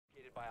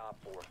by Op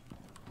 4.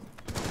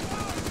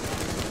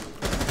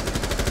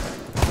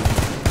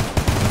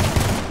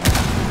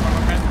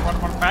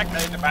 One back,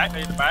 in the back.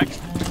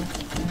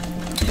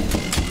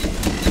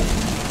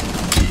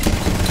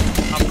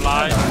 I'm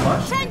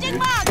live. Changing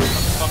mark!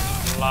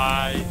 I'm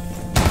live.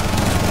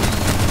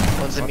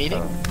 What's the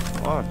meeting?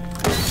 Fuck.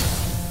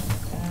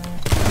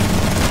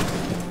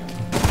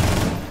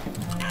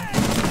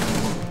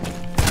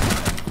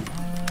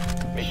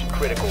 Mission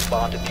critical,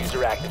 bomb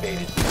diffuser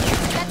activated.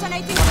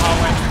 Detonating.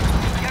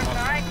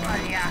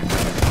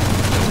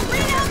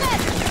 Reload it!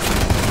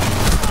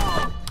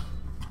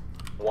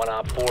 1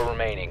 Op 4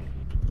 remaining.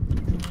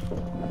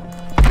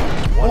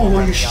 Oh,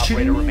 are you friendly operator shitting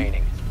me?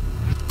 remaining.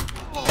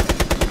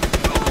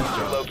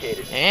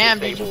 Located. Damn,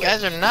 dude, you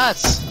guys are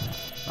nuts.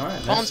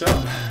 Alright, nice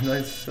job.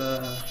 Nice,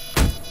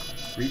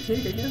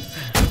 retake, I guess?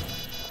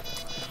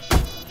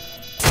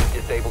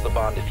 Disable the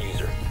bomb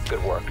diffuser.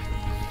 Good work.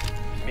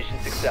 Mission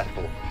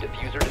successful.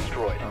 Diffuser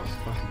destroyed. That was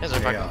fucking You guys are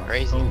fucking chaos.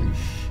 crazy. Holy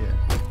shit.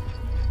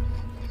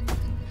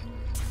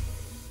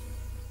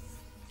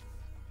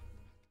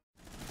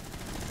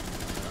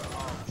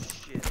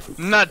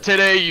 Not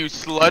today, you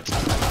slut.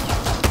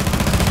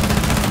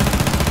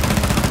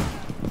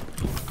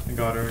 I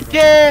got her.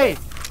 Yay!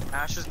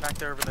 Ash is back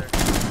there over there.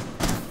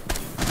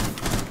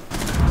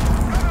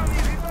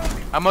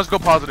 I must go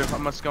positive. I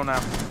must go now.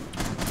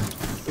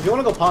 If you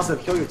want to go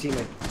positive, kill your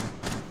teammate.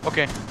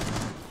 Okay.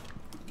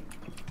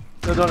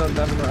 No.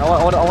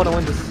 I want to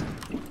win this.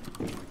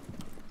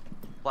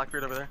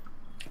 Blackbeard over there.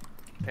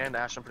 And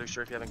Ash, I'm pretty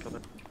sure if you haven't killed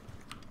him.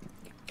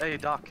 Hey,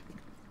 Doc.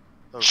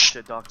 Oh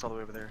shit, Doc's all the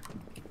way over there.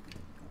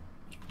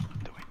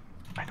 Do it.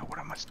 I know what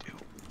I must do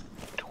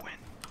to win.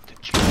 To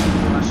cheat.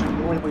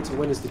 The only way to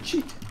win is to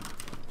cheat.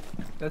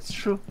 That's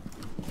true.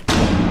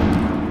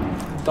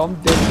 Dumb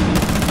dead.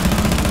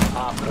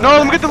 No,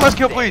 let me get the last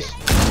kill, please.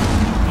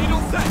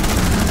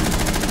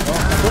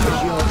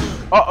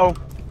 Uh-oh.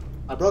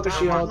 I broke a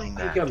shield.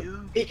 Peek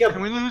him. Peek him.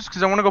 Can we lose?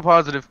 Because I want to go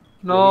positive.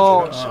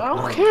 No. I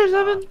don't care,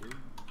 Zevin.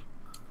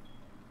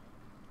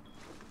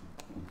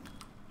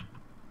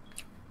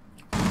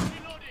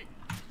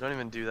 Don't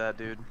even do that,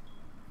 dude.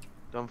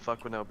 Don't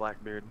fuck with no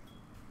Blackbeard.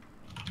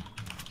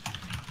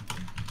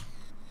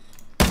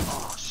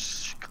 Oh,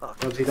 cuck.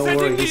 Rosie, don't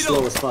worry, he's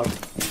slow as fuck.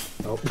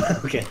 Nope.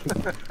 Okay.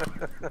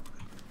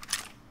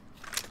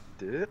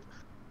 Dude.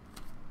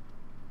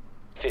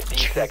 15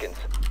 seconds.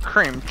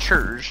 Cream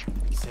church.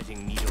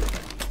 Setting needle.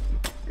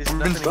 Is Been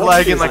nothing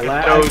lagging like a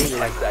lagging dog.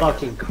 like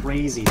fucking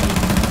crazy. Dude.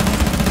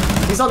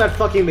 He's on that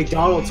fucking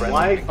McDonald's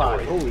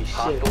Wi-Fi. Holy shit.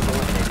 Hostiles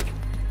eliminated.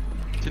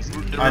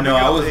 I know,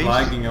 I was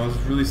lagging. I was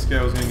really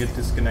scared I was gonna get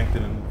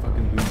disconnected and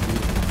fucking lose you.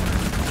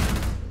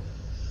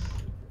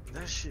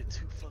 That shit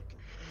too fucking.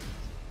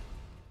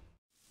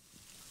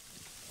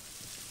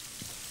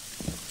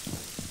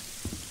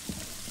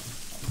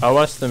 I'll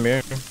watch the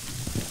mirror.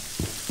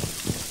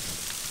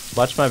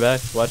 Watch my back.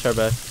 Watch our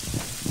back.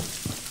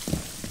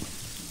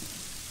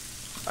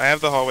 I have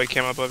the hallway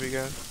cam above you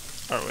guys.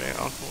 Or wait,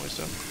 I'll hallway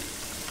stuff.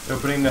 They're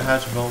opening the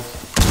hatch vault.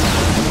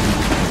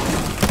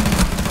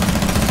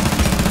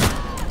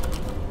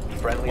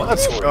 Friendly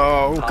Let's destroyed.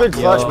 go. Good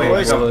clutch,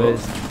 boys.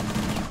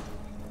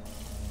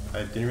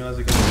 I didn't realize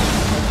it could.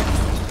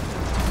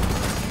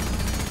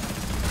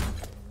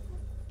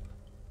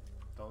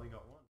 Dolly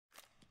got one.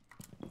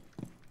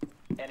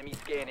 Enemy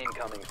scan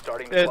incoming.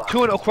 Starting the clock.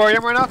 2 in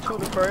aquarium right now. 2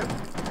 in aquarium.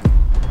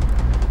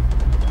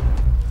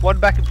 1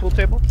 back in pool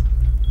table.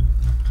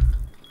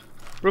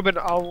 Ruben,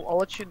 I'll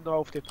let you know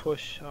if they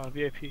push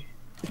VIP.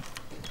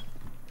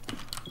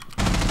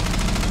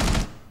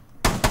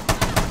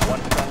 1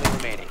 friendly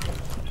remaining.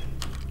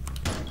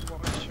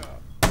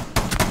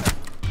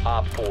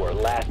 Op 4,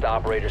 last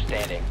operator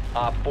standing.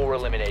 Op 4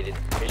 eliminated.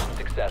 Mission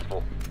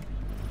successful.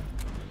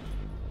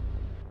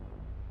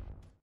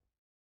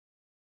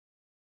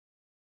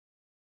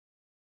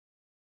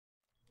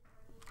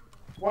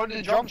 One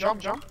to jump. I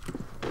have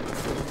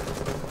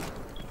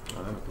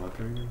a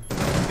blocker again.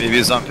 Maybe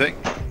it's on pick.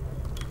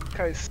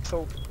 Okay,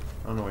 so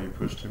I don't know why you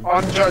pushed him.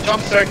 on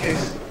jump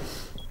staircase.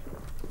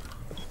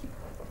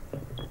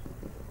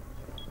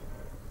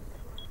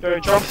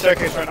 They're jump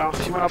staircase right now.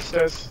 She went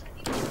upstairs.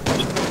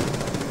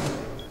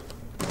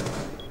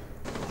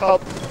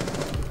 Help.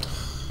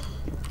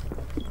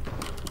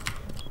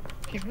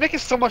 He's making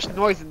so much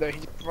noise in there, he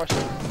just rushed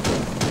it.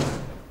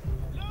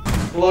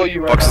 Below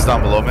you right Box is now.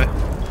 down below me.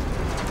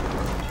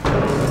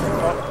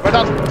 Red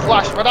dot's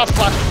flash, red dot's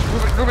flash.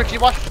 Ruben, can you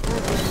watch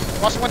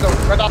the window?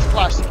 Red dot's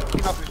flash.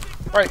 Nothing.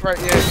 Right,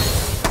 yeah.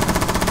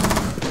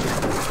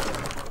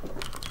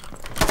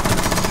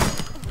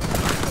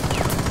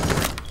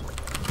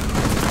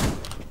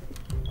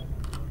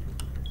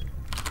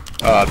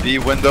 B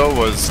window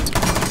was.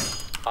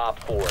 Op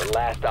 4,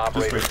 last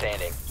operator wait.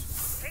 standing.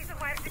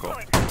 Cool.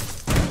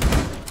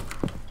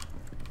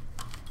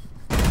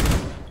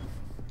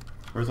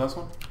 Where's last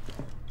one?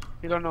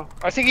 You don't know.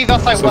 I think he's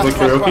outside So west. in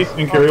karaoke?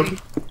 In karaoke?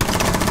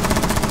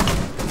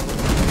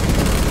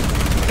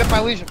 Get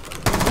my legion.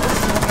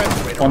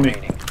 Operator On me.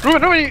 remaining.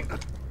 Ruben,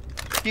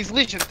 he's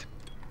legioned.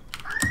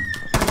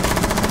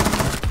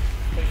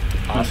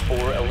 Op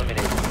 4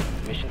 eliminated.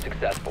 Mission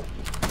successful.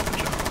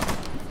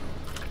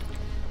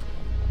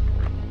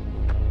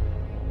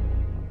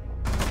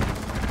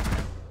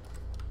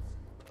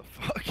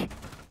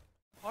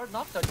 Hard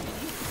knockdown,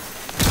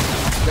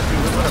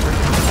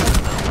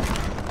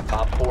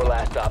 Op 4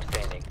 last stop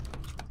standing.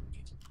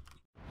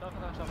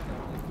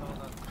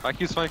 I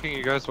keep flanking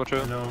you guys, watch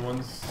out. No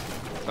one's.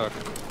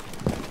 Okay.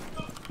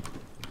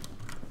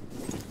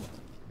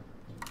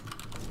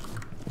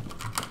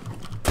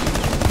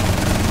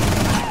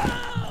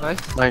 Nice.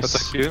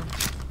 That's like you. Stop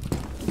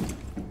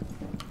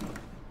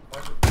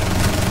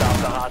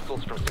the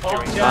hostiles from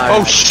securing the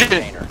Oh shit!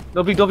 container.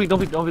 Don't be.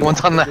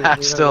 One's on the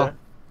hatch still.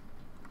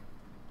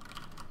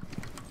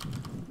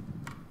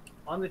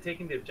 Aren't they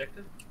taking the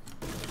objective?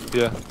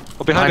 Yeah.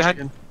 Oh,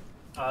 behind.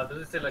 Does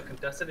it say like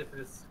contested if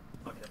it's...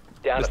 Okay.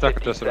 Down It's to not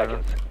 15 contested right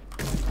now. seconds.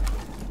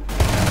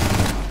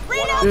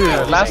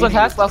 Dude, last one's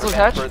hatch, last one's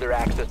hatch. Further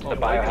access to the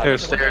biohazard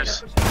Here's container.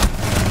 stairs.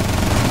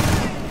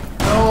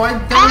 No, I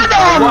didn't.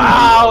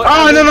 Wow!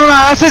 Oh no!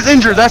 That says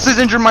injured. That says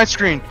injured. My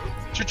screen.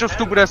 Shut your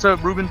stupid ass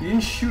up, Ruben. You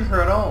didn't shoot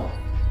her at all.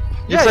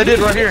 Yes, I did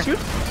right here.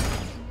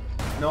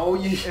 No,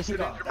 you shoot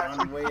her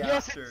down way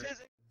Yes, after. it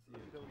says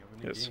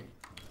Yes.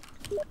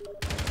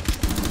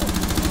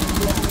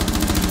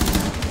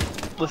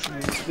 Listen,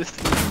 this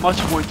is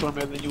much more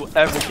enjoyment than you will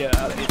ever get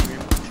out of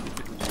Adrian.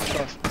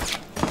 Trust me.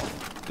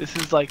 This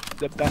is like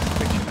the best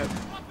picture ever.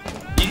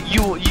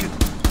 You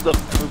look.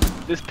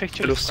 This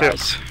picture is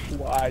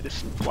why the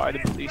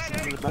police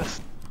is the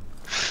best.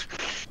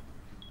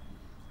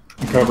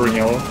 I'm covering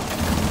yellow.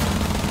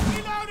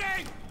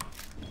 Reloading!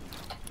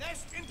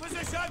 Nest in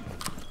position!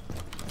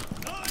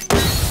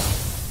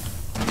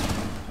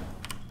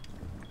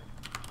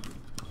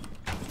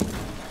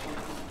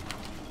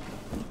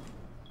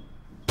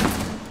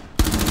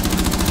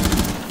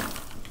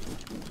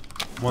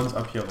 One's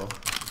up yellow.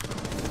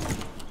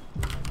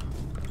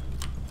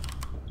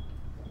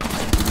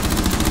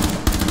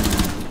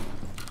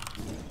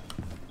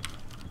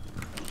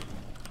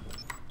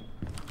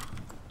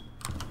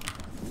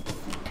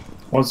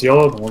 One's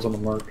yellow, and one's on the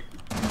mark.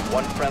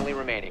 One friendly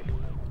remaining.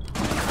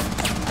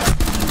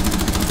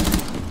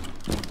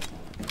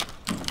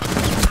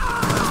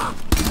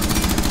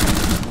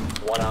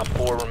 One Op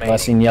 4 remaining. I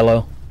seen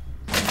yellow.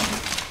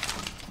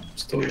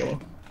 Still yellow.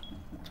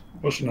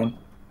 Pushing on.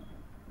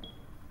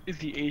 Is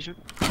he Asian?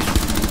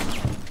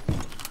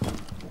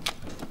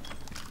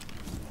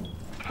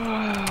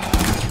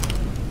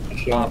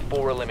 Op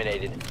 4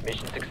 eliminated.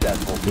 Mission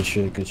successful. Good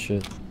shit, good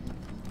shit.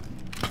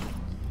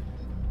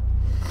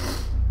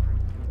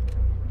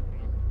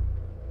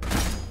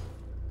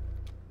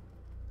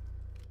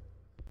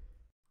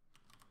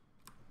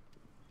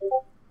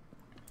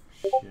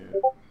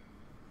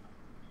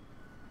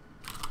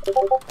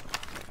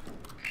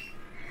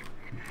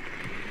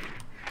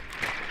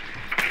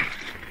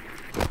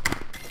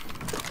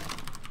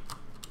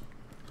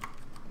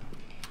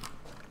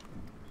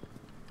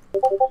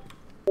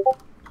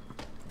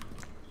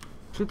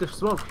 Shoot the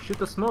smoke! Shoot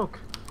the smoke!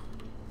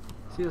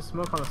 See the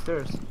smoke on the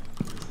stairs.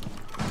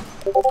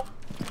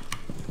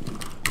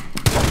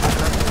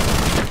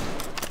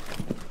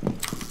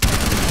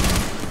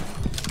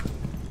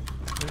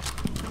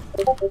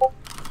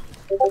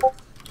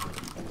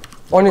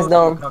 One is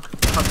down.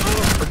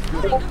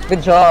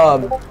 Good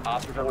job.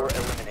 Op 4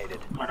 eliminated.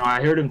 I know,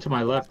 I heard him to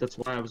my left, that's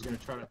why I was gonna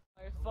try to...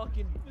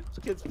 This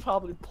kid's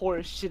probably poor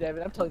as shit,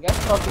 Evan. I'm telling you, I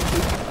fucking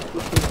hate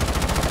this kid.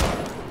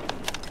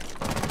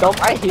 Dumb,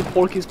 I hate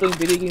poor kids playing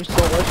video games so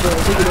much, bro. I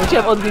think you don't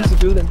have other things to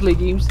do than play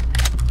games.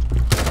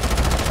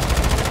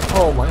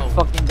 Oh my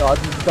fucking god,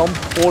 these dumb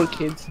poor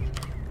kids.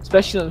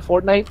 Especially on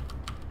Fortnite.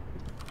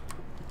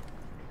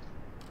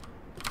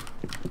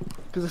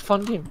 Because it's a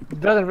fun game. It's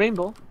better than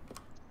Rainbow.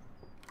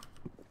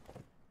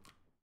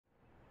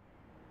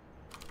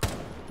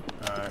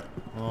 Alright.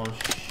 Oh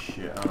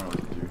shit, I don't know what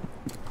to do.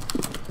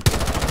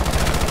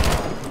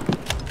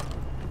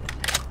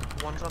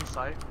 One's on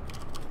site.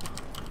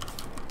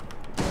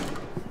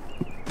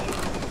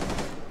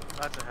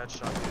 That's a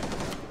headshot, dude.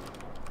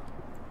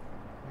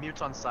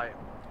 Mute's on site.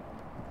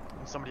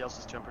 And somebody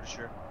else's too, I'm pretty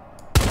sure.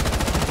 I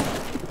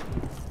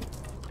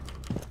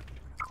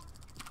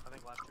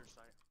think last year's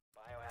site.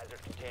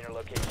 Biohazard container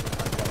location.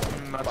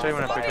 I'll tell you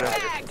when I pick it up.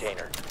 Biohazard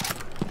container.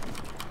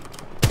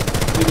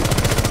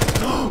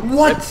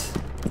 What?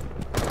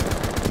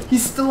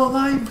 He's still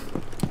alive.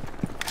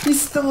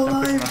 He's still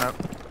alive.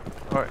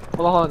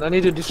 Hold on, I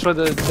need to destroy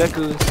the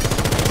Deku.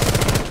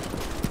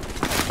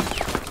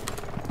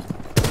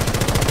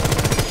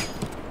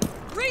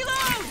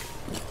 Reload!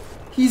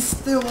 He's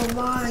still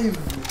alive.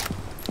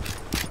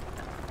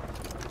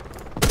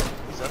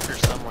 He's up here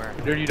somewhere.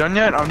 Dude, you done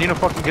yet? I need to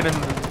fucking get in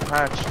the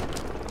hatch.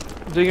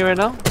 I'm doing it right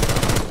now.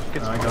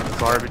 Get some fucking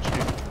garbage,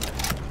 dude.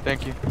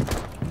 Thank you.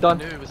 I Done.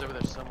 knew he was over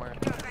there somewhere.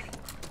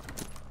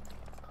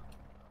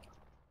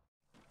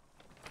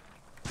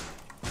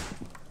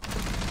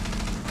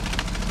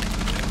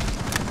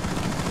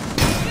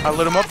 I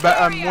lit him up.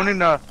 I'm one in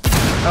the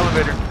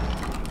elevator.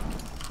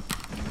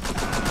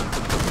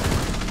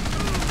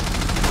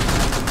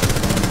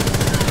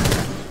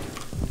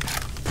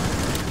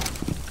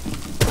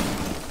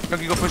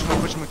 Yogi, go push him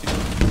with you.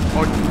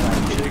 Oh,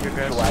 shit, good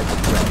guys.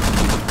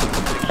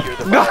 Secure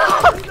the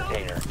biohazard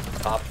container.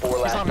 Op 4 He's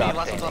last on me, stop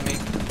last one's on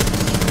standing. me.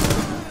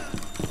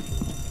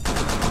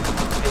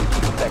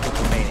 15 seconds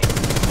remaining.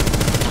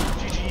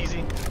 GG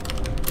easy.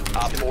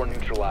 Op 4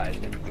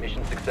 neutralized.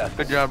 Mission successful.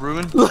 Good job,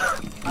 Ruben.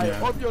 Yeah.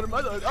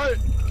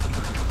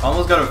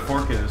 Almost got a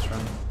 4K this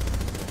round.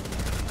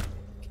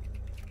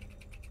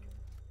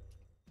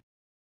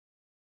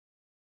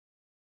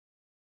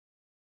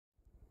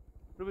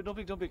 Ruben,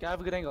 don't peek. I have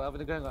a good angle.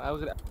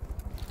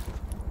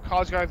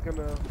 College guy's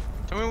gonna.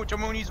 Tell me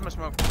when he's in my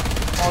smoke.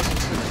 College is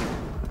good.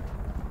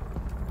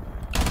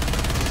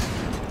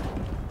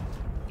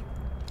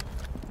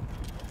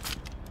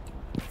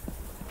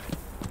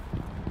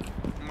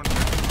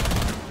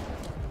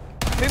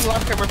 I think the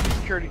last guy went for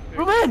security.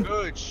 Ruben!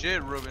 Good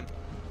shit, Ruben.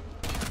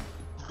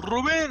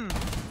 Ruben!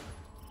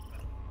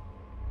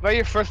 Was that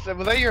your first?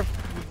 Was that your?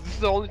 This is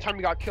the only time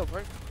you got killed,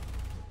 right?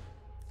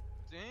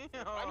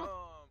 Damn.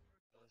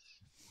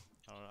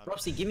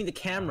 Robsy, give me the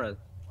camera.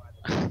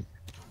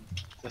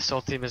 This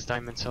whole team is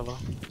diamond solo.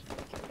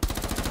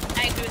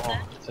 I agree with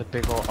that. It's a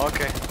big hole.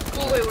 Okay.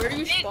 Oh wait, where do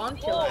you spawn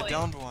kill? I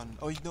downed one.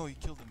 Oh, no, you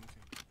killed him.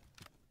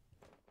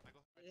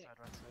 Okay.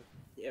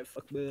 Yeah,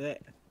 fuck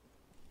that.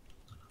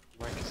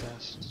 Whack his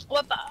ass.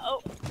 What about?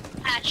 Oh,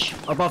 hatch.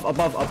 Above.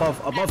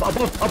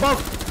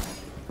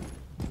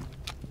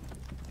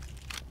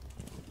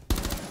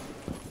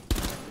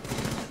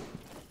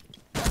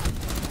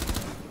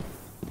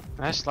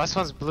 Nice. Last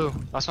one's blue.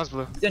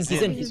 He's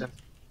in.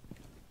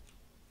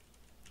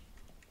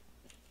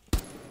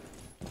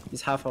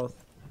 He's half health.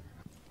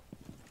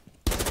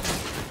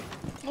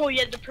 Oh, you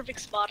had the perfect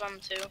spot on him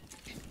too.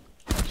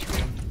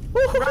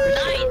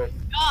 Nice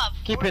Job.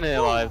 Keeping it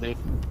alive, dude.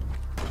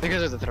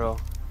 Because of the throw.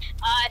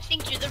 I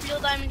think you're the real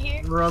diamond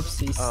here.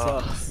 Robsy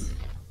sucks.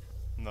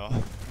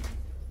 No.